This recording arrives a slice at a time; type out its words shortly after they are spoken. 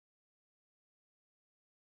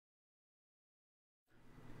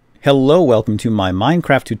Hello, welcome to my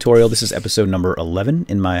Minecraft tutorial. This is episode number 11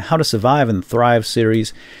 in my How to Survive and Thrive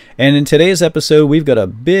series. And in today's episode, we've got a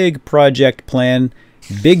big project plan.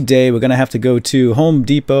 Big day. We're going to have to go to Home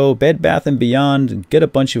Depot, Bed Bath & Beyond, and get a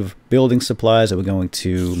bunch of building supplies that we're going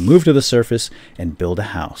to move to the surface and build a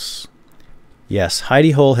house. Yes,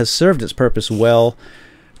 hidey hole has served its purpose well,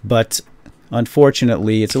 but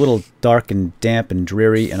unfortunately, it's a little dark and damp and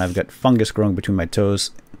dreary, and I've got fungus growing between my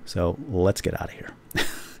toes. So let's get out of here.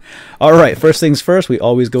 All right, first things first, we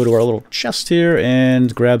always go to our little chest here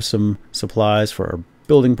and grab some supplies for our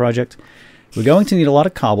building project. We're going to need a lot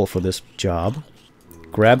of cobble for this job.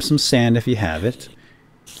 Grab some sand if you have it.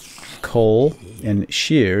 Coal and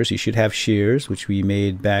shears. You should have shears, which we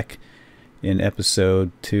made back in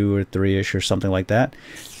episode 2 or 3-ish or something like that.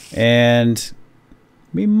 And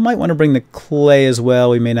we might want to bring the clay as well.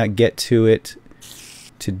 We may not get to it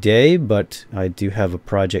today, but I do have a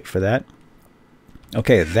project for that.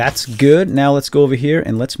 Okay, that's good. Now let's go over here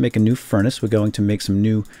and let's make a new furnace. We're going to make some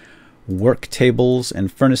new work tables and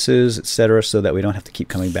furnaces, etc., so that we don't have to keep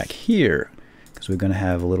coming back here, because we're going to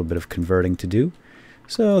have a little bit of converting to do.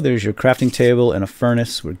 So there's your crafting table and a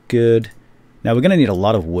furnace. We're good. Now we're going to need a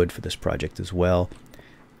lot of wood for this project as well,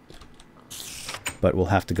 but we'll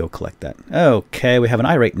have to go collect that. Okay, we have an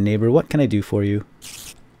irate neighbor. What can I do for you?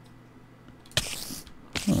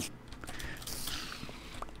 Oh.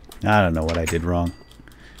 I don't know what I did wrong.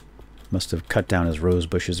 Must have cut down his rose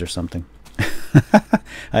bushes or something.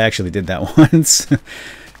 I actually did that once.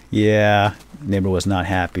 Yeah, neighbor was not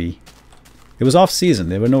happy. It was off season.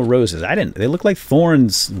 There were no roses. They look like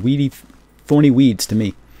thorns, thorny weeds to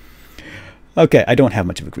me. Okay, I don't have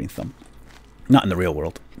much of a green thumb. Not in the real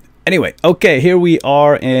world. Anyway, okay, here we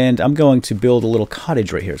are, and I'm going to build a little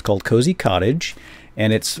cottage right here. It's called Cozy Cottage,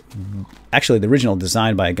 and it's actually the original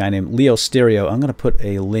design by a guy named Leo Stereo. I'm going to put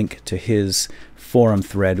a link to his forum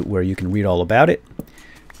thread where you can read all about it.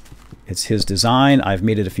 It's his design. I've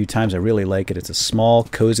made it a few times. I really like it. It's a small,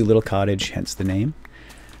 cozy little cottage, hence the name.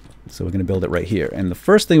 So we're going to build it right here. And the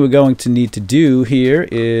first thing we're going to need to do here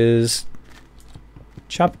is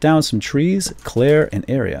chop down some trees, clear an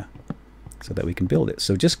area so that we can build it.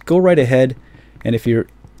 So just go right ahead, and if you're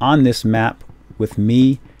on this map with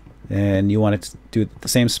me and you want to do it at the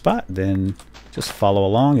same spot, then just follow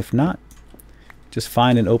along. If not, just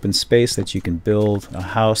find an open space that you can build a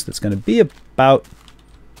house that's going to be about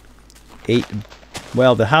 8.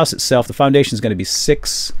 Well, the house itself, the foundation is going to be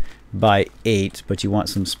 6 by 8, but you want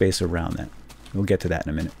some space around that. We'll get to that in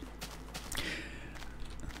a minute.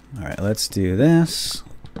 All right, let's do this.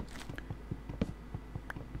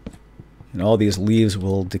 And all these leaves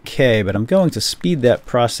will decay, but I'm going to speed that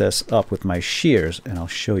process up with my shears, and I'll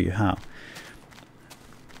show you how.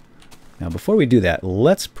 Now, before we do that,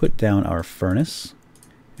 let's put down our furnace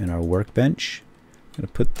and our workbench. I'm going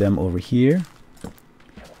to put them over here.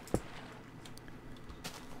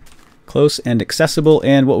 Close and accessible,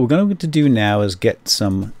 and what we're going to do now is get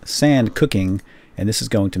some sand cooking, and this is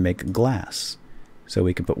going to make glass. So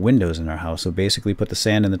we can put windows in our house. So basically put the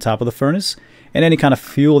sand in the top of the furnace, and any kind of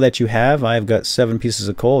fuel that you have. I've got 7 pieces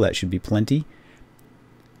of coal. That should be plenty.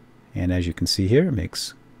 And as you can see here, it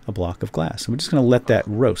makes a block of glass. So we're just going to let that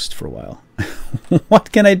roast for a while.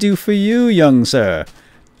 What can I do for you, young sir?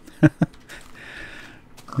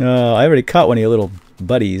 Oh, I already caught one of your little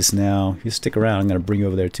buddies. Now, if you stick around, I'm going to bring you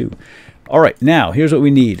over there too. All right, now, here's what we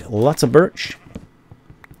need. Lots of birch.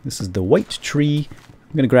 This is the white tree.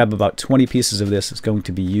 I'm going to grab about 20 pieces of this. It's going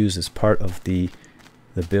to be used as part of the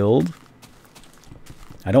build.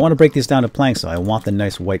 I don't want to break these down to planks, though. I want the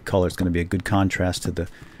nice white color. It's going to be a good contrast to the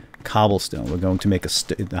cobblestone. We're going to make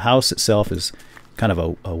the house itself is kind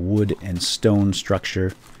of a wood and stone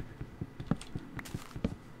structure.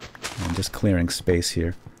 I'm just clearing space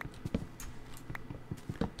here.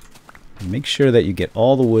 And make sure that you get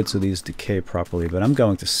all the wood so these decay properly, but I'm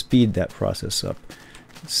going to speed that process up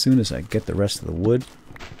as soon as I get the rest of the wood.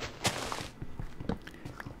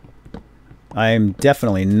 I'm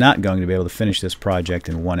definitely not going to be able to finish this project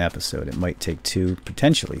in one episode. It might take 2,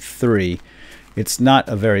 potentially 3. It's not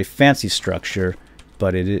a very fancy structure,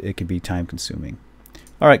 but it could be time consuming.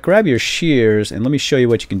 All right, grab your shears, and let me show you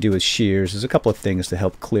what you can do with shears. There's a couple of things to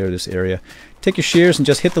help clear this area. Take your shears and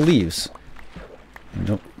just hit the leaves.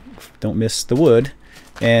 And don't miss the wood.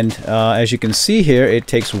 And as you can see here, it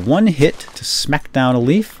takes 1 hit to smack down a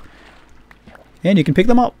leaf, and you can pick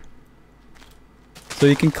them up. So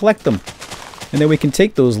you can collect them. And then we can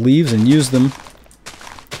take those leaves and use them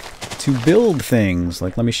to build things.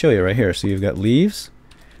 Like, let me show you right here. So you've got leaves,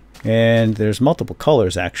 and there's multiple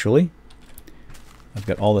colors actually. I've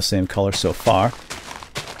got all the same color so far.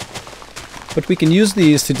 But we can use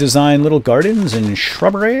these to design little gardens and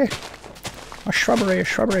shrubbery. A shrubbery, a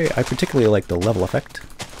shrubbery. I particularly like the level effect.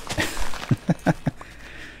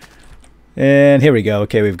 And here we go.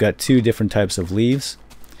 Okay, we've got 2 different types of leaves.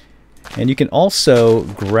 And you can also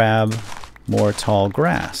grab more tall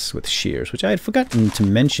grass with shears, which I had forgotten to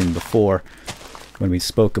mention before when we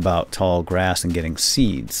spoke about tall grass and getting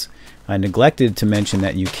seeds. I neglected to mention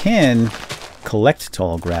that you can collect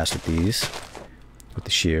tall grass with these, with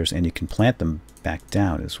the shears, and you can plant them back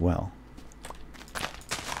down as well.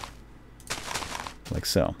 Like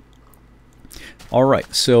so.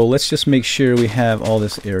 Alright, so let's just make sure we have all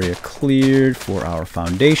this area cleared for our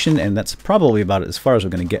foundation, and that's probably about as far as we're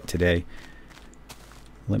going to get today.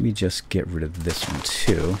 Let me just get rid of this one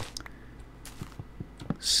too.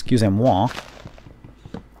 Excusez-moi.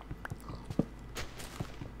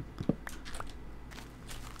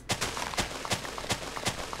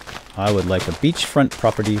 I would like a beachfront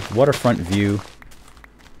property, waterfront view,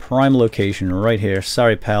 prime location right here.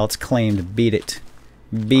 Sorry, pal, it's claimed. Beat it.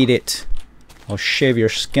 Beat it. I'll shave your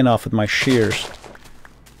skin off with my shears.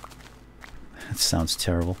 That sounds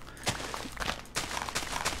terrible.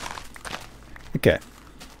 Okay,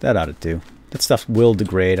 that ought to do. That stuff will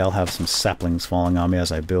degrade. I'll have some saplings falling on me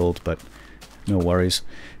as I build, but no worries.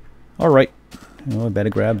 Alright, well, I better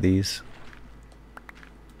grab these,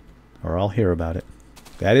 or I'll hear about it.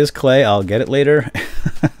 That is clay. I'll get it later.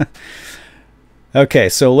 Okay,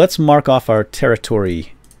 so let's mark off our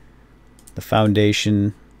territory. The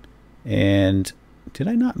foundation. And did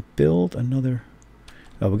I not build another?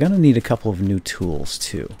 Oh, we're going to need a couple of new tools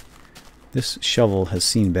too. This shovel has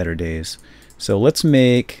seen better days. So let's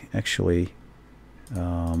make, actually,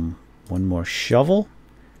 one more shovel.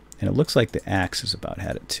 And it looks like the axe has about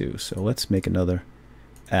had it too. So let's make another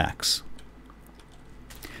axe.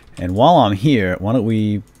 And while I'm here, why don't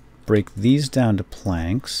we break these down to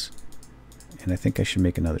planks. And I think I should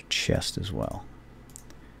make another chest as well.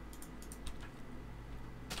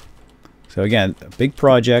 So again, a big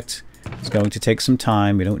project. It's going to take some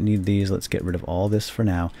time. We don't need these. Let's get rid of all this for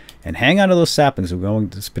now. And hang on to those saplings. We're going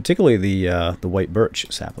to, particularly the white birch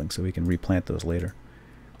saplings, so we can replant those later.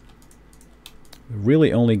 We're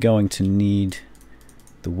really only going to need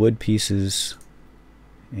the wood pieces,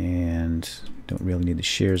 and don't really need the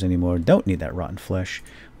shears anymore. Don't need that rotten flesh.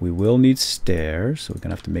 We will need stairs, so we're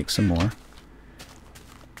going to have to make some more.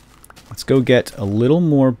 Let's go get a little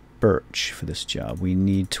more birch for this job. We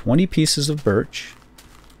need 20 pieces of birch.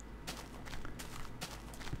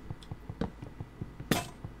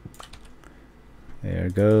 There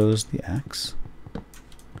goes the axe.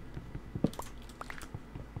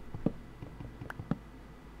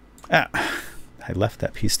 Ah, I left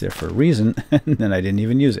that piece there for a reason, and then I didn't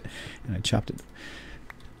even use it, and I chopped it.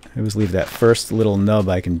 I always leave that first little nub.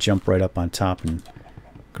 I can jump right up on top and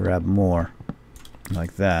grab more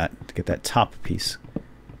like that to get that top piece.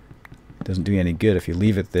 It doesn't do you any good if you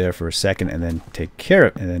leave it there for a second and then take care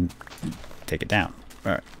of it and then take it down.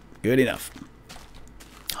 All right, good enough.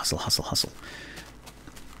 Hustle, hustle, hustle.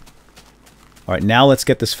 All right, now let's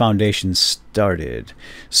get this foundation started.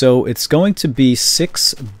 So it's going to be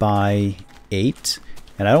 6 by 8,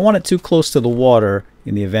 and I don't want it too close to the water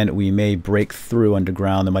in the event we may break through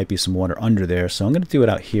underground. There might be some water under there, so I'm going to do it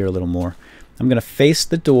out here a little more. I'm going to face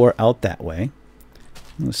the door out that way.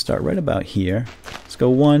 I'm going to start right about here. Let's go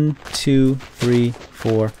 1, 2, 3,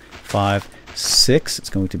 4, 5, 6. It's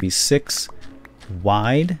going to be 6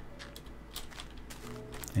 wide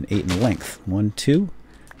and 8 in length. 1, 2,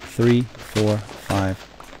 3, 4, 5,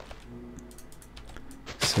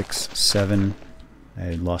 6, 7. I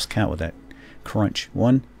lost count with that crunch.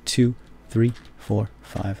 1, 2, 3, 4,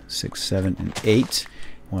 5, 6, 7, and 8.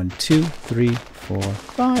 1, 2, 3, 4,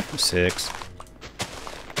 5, 6.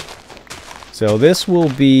 So this will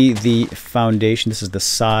be the foundation. This is the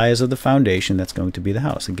size of the foundation that's going to be the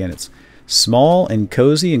house. Again, it's small and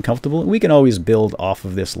cozy and comfortable. We can always build off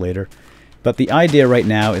of this later. But the idea right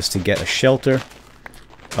now is to get a shelter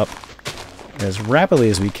up as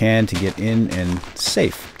rapidly as we can to get in and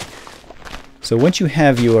safe. So once you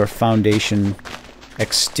have your foundation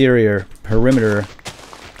exterior perimeter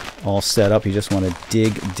all set up, you just want to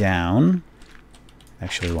dig down.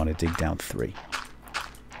 Actually, we want to dig down 3.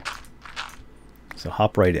 So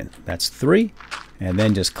hop right in. That's 3. And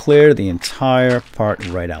then just clear the entire part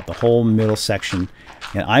right out, the whole middle section.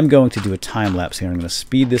 And I'm going to do a time lapse here. I'm going to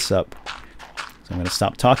speed this up. So I'm going to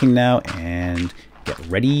stop talking now and get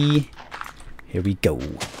ready. Here we go.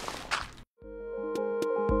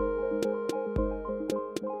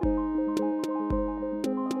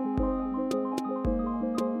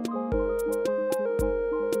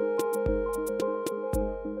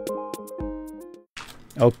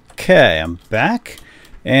 Okay, I'm back.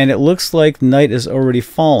 And it looks like night is already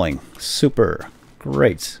falling. Super.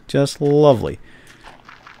 Great. Just lovely.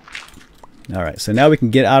 Alright, so now we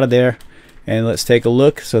can get out of there. And let's take a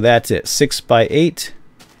look. So that's it. 6 by 8.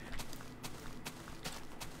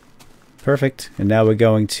 Perfect. And now we're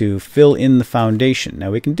going to fill in the foundation.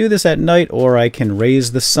 Now we can do this at night, or I can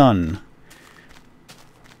raise the sun.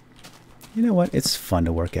 You know what? It's fun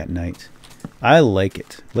to work at night. I like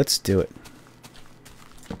it. Let's do it.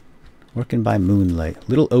 Working by moonlight.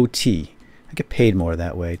 Little OT. I get paid more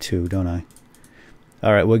that way too, don't I?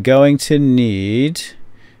 Alright, we're going to need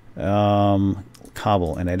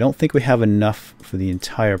cobble. And I don't think we have enough for the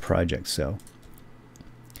entire project, so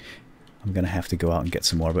I'm going to have to go out and get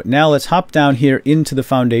some more. But now let's hop down here into the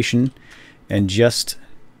foundation and just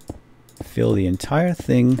fill the entire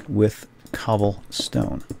thing with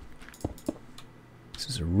cobblestone. This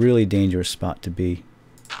is a really dangerous spot to be.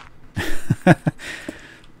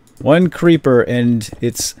 One creeper and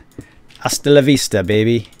it's hasta la vista,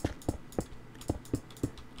 baby.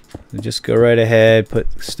 So just go right ahead,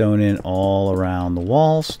 put stone in all around the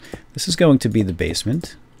walls. This is going to be the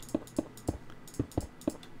basement.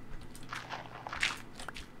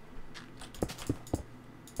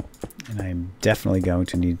 And I'm definitely going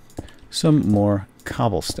to need some more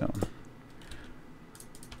cobblestone.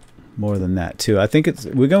 More than that too. I think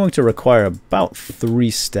we're going to require about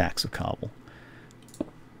 3 stacks of cobble.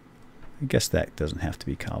 I guess that doesn't have to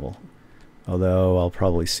be cobble. Although I'll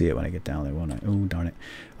probably see it when I get down there, won't I? Oh, darn it.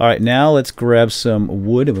 Alright, now let's grab some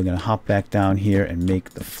wood and we're going to hop back down here and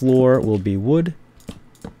make the floor will be wood.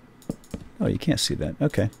 Oh, you can't see that.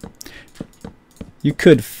 Okay. You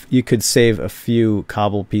could save a few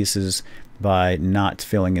cobble pieces by not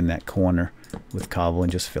filling in that corner with cobble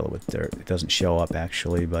and just fill it with dirt. It doesn't show up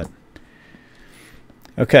actually, but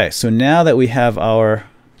okay, so now that we have our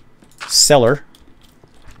cellar,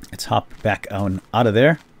 let's hop back out of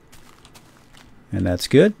there. And that's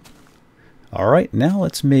good. Alright, now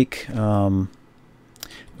let's make, we're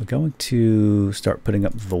going to start putting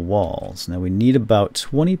up the walls. Now we need about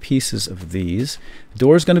 20 pieces of these. The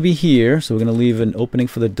door is going to be here, so we're going to leave an opening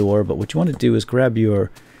for the door, but what you want to do is grab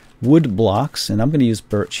your wood blocks, and I'm going to use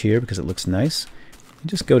birch here because it looks nice. And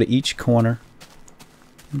just go to each corner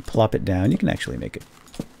and plop it down. You can actually make it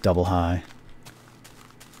double high.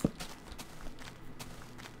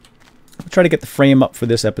 We'll try to get the frame up for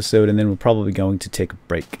this episode, and then we're probably going to take a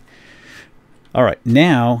break. Alright,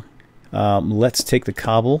 now let's take the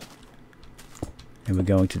cobble and we're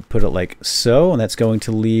going to put it like so, and that's going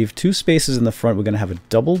to leave 2 spaces in the front. We're going to have a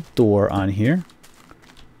double door on here.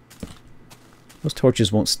 Those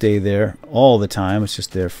torches won't stay there all the time. It's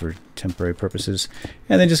just there for temporary purposes.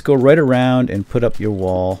 And then just go right around and put up your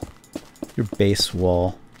wall, your base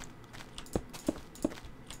wall.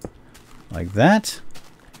 Like that.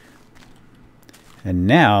 And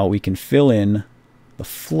now we can fill in the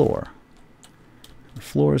floor. The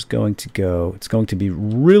floor is going to go, it's going to be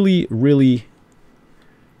really, really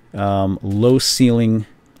low ceiling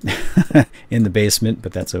in the basement,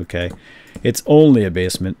 but that's okay. It's only a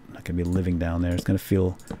basement. Not going to be living down there. It's going to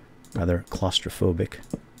feel rather claustrophobic.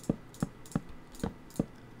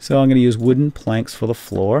 So I'm going to use wooden planks for the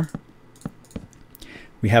floor.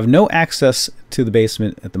 We have no access to the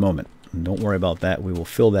basement at the moment. Don't worry about that. We will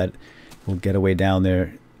fill that. We'll get away down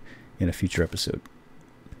there in a future episode.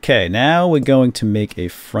 Okay, now we're going to make a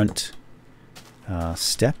front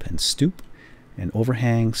step and stoop and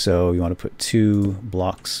overhang. So you want to put 2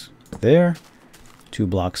 blocks there, 2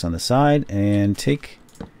 blocks on the side, and take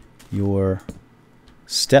your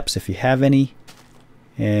steps if you have any,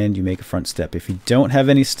 and you make a front step. If you don't have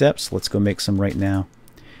any steps, let's go make some right now.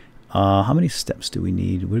 How many steps do we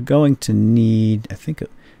need? We're going to need, I think,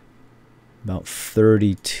 about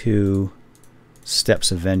 32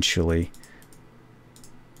 steps eventually.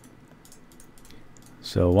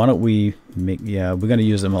 So why don't we make, yeah, we're going to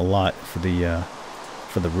use them a lot for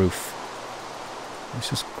the roof. Let's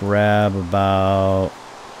just grab about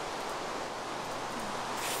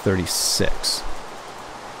 36.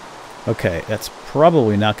 Okay, that's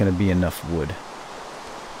probably not going to be enough wood.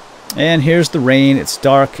 And here's the rain. It's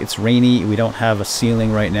dark, it's rainy, we don't have a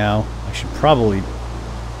ceiling right now. I should probably,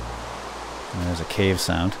 there's a cave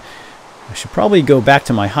sound. I should probably go back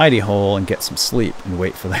to my hidey hole and get some sleep and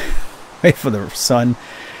wait for the wait for the sun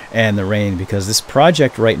and the rain, because this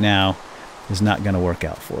project right now is not going to work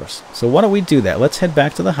out for us. So why don't we do that? Let's head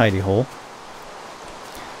back to the hidey hole.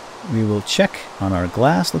 We will check on our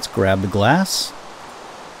glass. Let's grab the glass.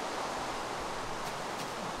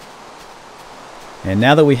 And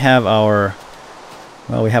now that we have our,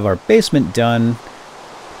 well, we have our basement done,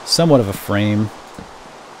 somewhat of a frame.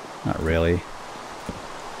 Not really.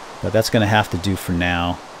 But that's going to have to do for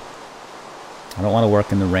now. I don't want to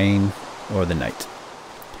work in the rain or the night.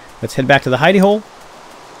 Let's head back to the hidey hole.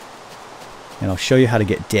 And I'll show you how to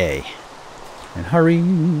get day. And hurry,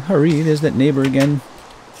 hurry, there's that neighbor again.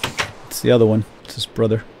 It's the other one. It's his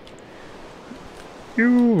brother.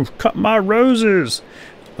 You cut my roses.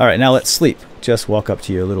 Alright, now let's sleep. Just walk up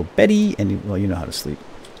to your little beddie and, well, you know how to sleep.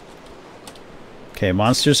 Okay,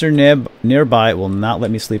 monsters are nearby. It will not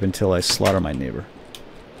let me sleep until I slaughter my neighbor.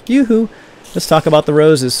 Yoo-hoo! Let's talk about the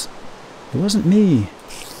roses. It wasn't me.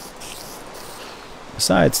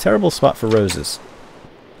 Besides, terrible spot for roses.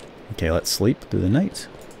 Okay, let's sleep through the night.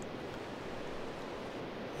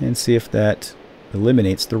 And see if that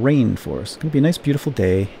eliminates the rain for us. It's going to be a nice, beautiful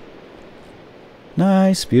day.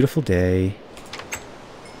 Nice, beautiful day.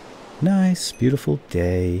 Nice, beautiful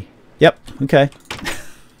day. Yep, okay.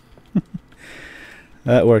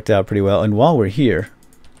 That worked out pretty well. And while we're here,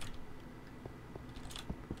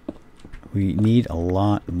 we need a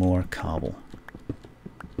lot more cobble.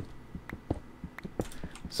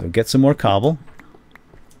 So get some more cobble.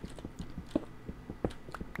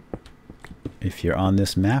 If you're on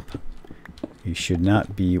this map, you should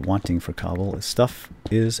not be wanting for cobble. This stuff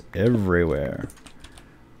is everywhere.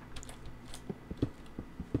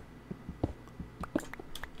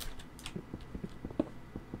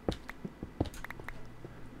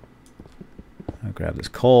 I'll grab this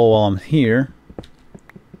coal while I'm here.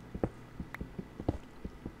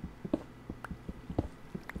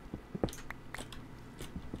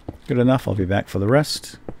 Good enough. I'll be back for the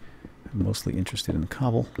rest. I'm mostly interested in the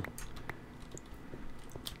cobble.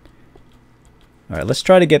 Alright, let's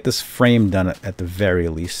try to get this frame done at the very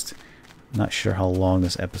least. I'm not sure how long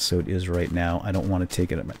this episode is right now. I don't want to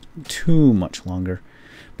take it too much longer.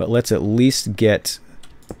 But let's at least get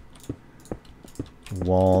the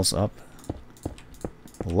walls up.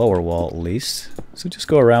 The lower wall at least. So just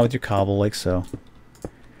go around with your cobble like so.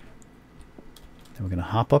 Then we're going to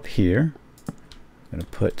hop up here. I'm going to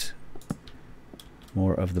put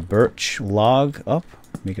more of the birch log up.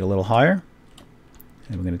 Make it a little higher.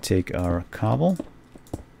 And we're going to take our cobble,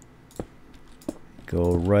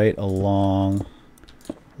 go right along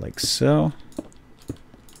like so,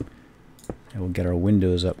 and we'll get our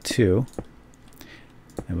windows up too.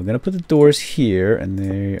 And we're going to put the doors here, and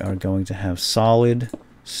they are going to have solid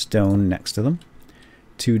stone next to them.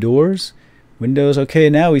 2 doors, windows. Okay,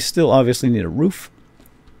 now we still obviously need a roof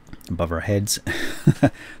above our heads.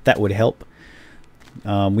 That would help.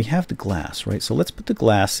 We have the glass, right? So let's put the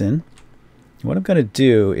glass in. What I'm going to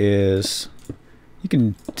do is, you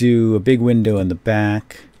can do a big window in the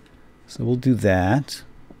back, so we'll do that.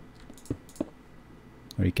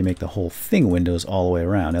 Or you can make the whole thing windows all the way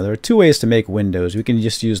around. Now there are 2 ways to make windows. We can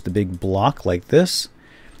just use the big block like this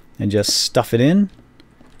and just stuff it in.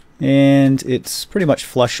 And it's pretty much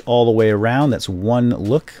flush all the way around. That's one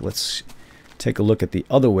look. Let's take a look at the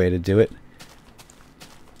other way to do it.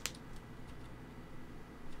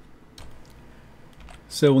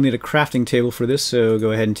 So we'll need a crafting table for this, so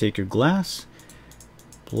go ahead and take your glass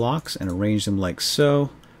blocks and arrange them like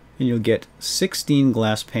so, and you'll get 16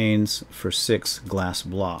 glass panes for 6 glass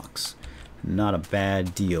blocks. Not a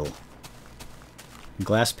bad deal.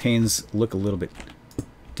 Glass panes look a little bit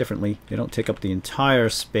differently. They don't take up the entire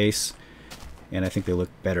space, and I think they look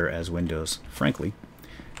better as windows, frankly.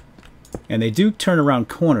 And they do turn around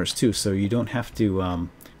corners too, so you don't have to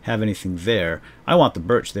have anything there. I want the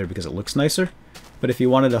birch there because it looks nicer. But if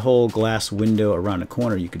you wanted a whole glass window around a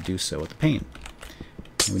corner, you could do so with the pane.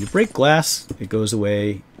 And when you break glass, it goes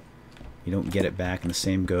away. You don't get it back, and the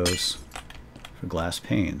same goes for glass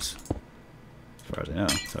panes. As far as I know,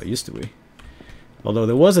 that's how it used to be. Although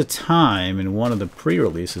there was a time in one of the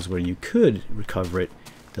pre-releases where you could recover it.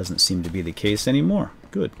 Doesn't seem to be the case anymore.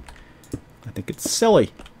 Good. I think it's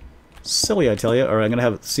silly. Silly, I tell you. Or I'm going to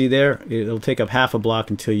have, see there, it'll take up half a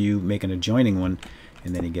block until you make an adjoining one.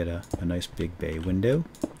 And then you get a nice big bay window.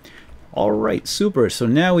 Alright, super. So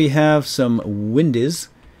now we have some windows.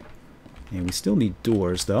 And we still need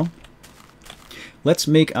doors, though. Let's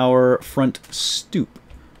make our front stoop.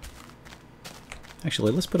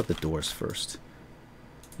 Actually, let's put up the doors first.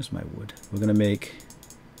 Here's my wood. We're going to make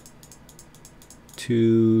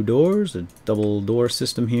 2 doors, a double door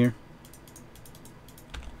system here.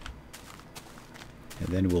 And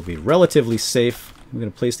then we'll be relatively safe. We're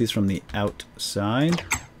going to place these from the outside.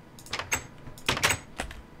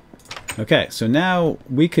 Okay, so now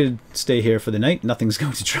we could stay here for the night. Nothing's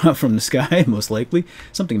going to drop from the sky, most likely.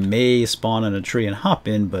 Something may spawn on a tree and hop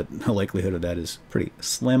in, but the likelihood of that is pretty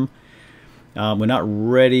slim. We're not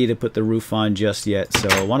ready to put the roof on just yet,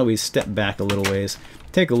 so why don't we step back a little ways,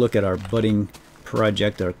 take a look at our budding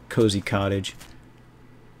project, our cozy cottage.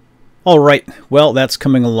 All right, well, that's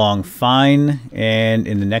coming along fine. And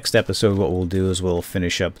in the next episode, what we'll do is we'll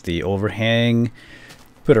finish up the overhang,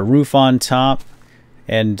 put a roof on top,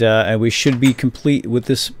 and we should be complete with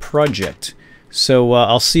this project. So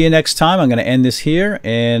I'll see you next time. I'm going to end this here,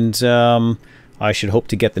 and I should hope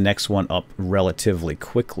to get the next one up relatively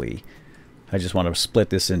quickly. I just want to split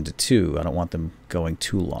this into two. I don't want them going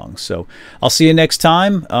too long. So I'll see you next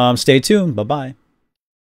time. Stay tuned. Bye-bye.